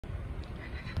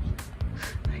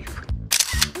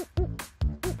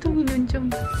옥동이 눈 좀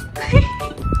봐.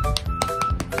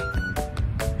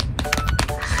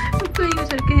 옥동이가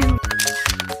저렇게 해놓은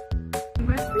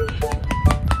거야?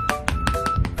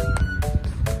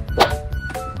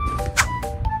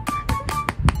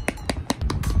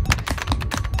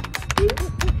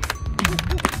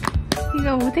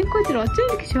 이거 오뎅꼬지를 어쩜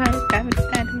이렇게 좋아할까,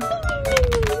 우리 딸은.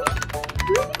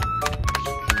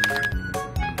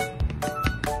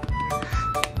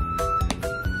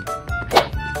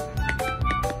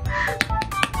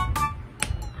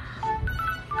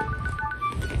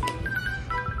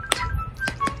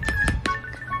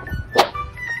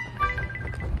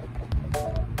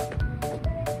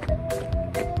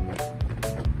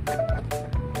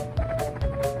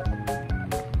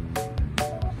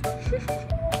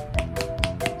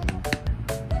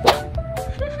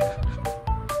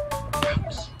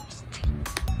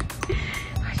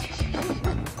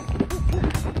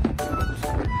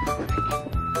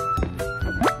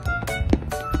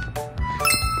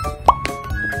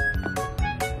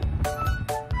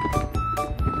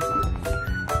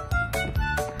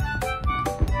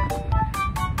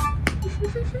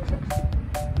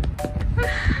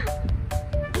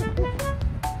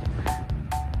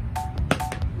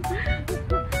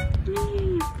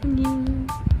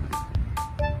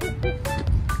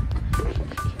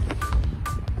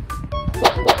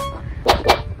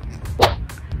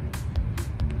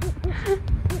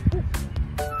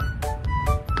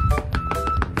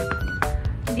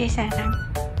 내 사랑.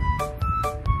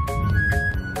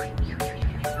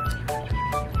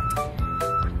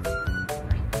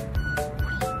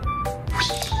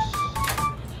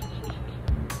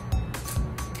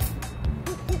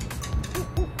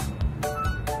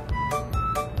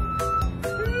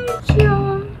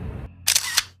 귀여워.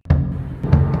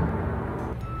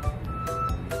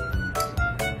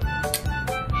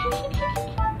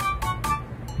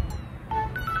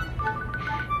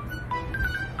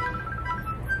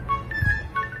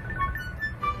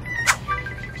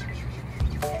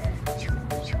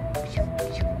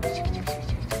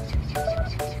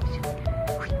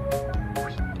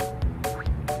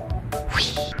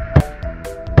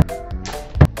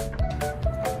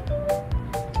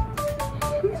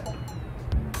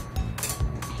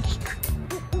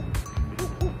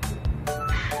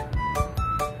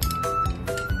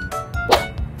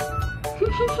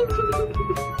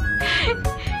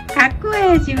 갖고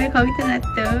와야지. 왜 거기다 놨어?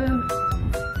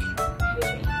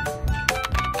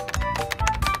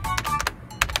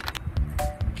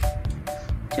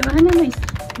 저거 하나만 있어.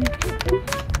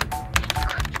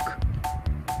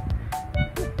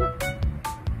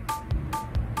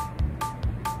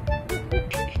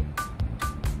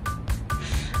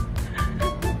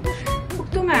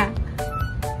 옥동아,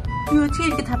 이거 어떻게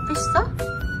이렇게 다 뺐어?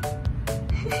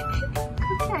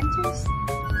 그렇게 앉아있어.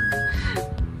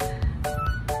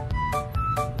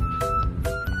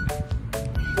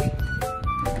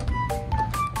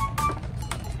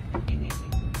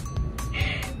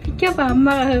 비켜봐,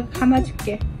 엄마가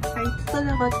감아줄게. 아이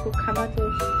뜯어져가지고 감아줘.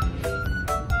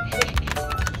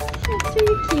 어쩜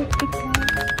이렇게 예쁠까?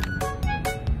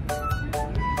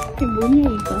 이게 뭐냐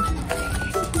이거?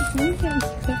 뭐냐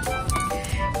이거?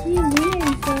 이게 뭐냐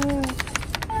이거?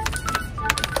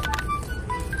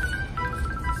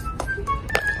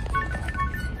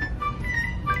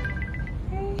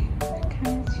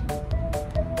 감아줘.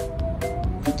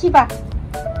 비키봐.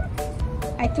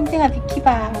 아이 뚱땡아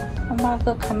비키봐. 엄마가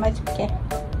그거 감아줄게.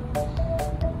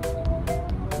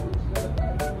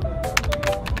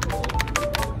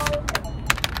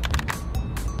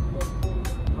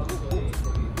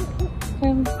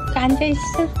 그럼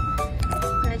앉아있어.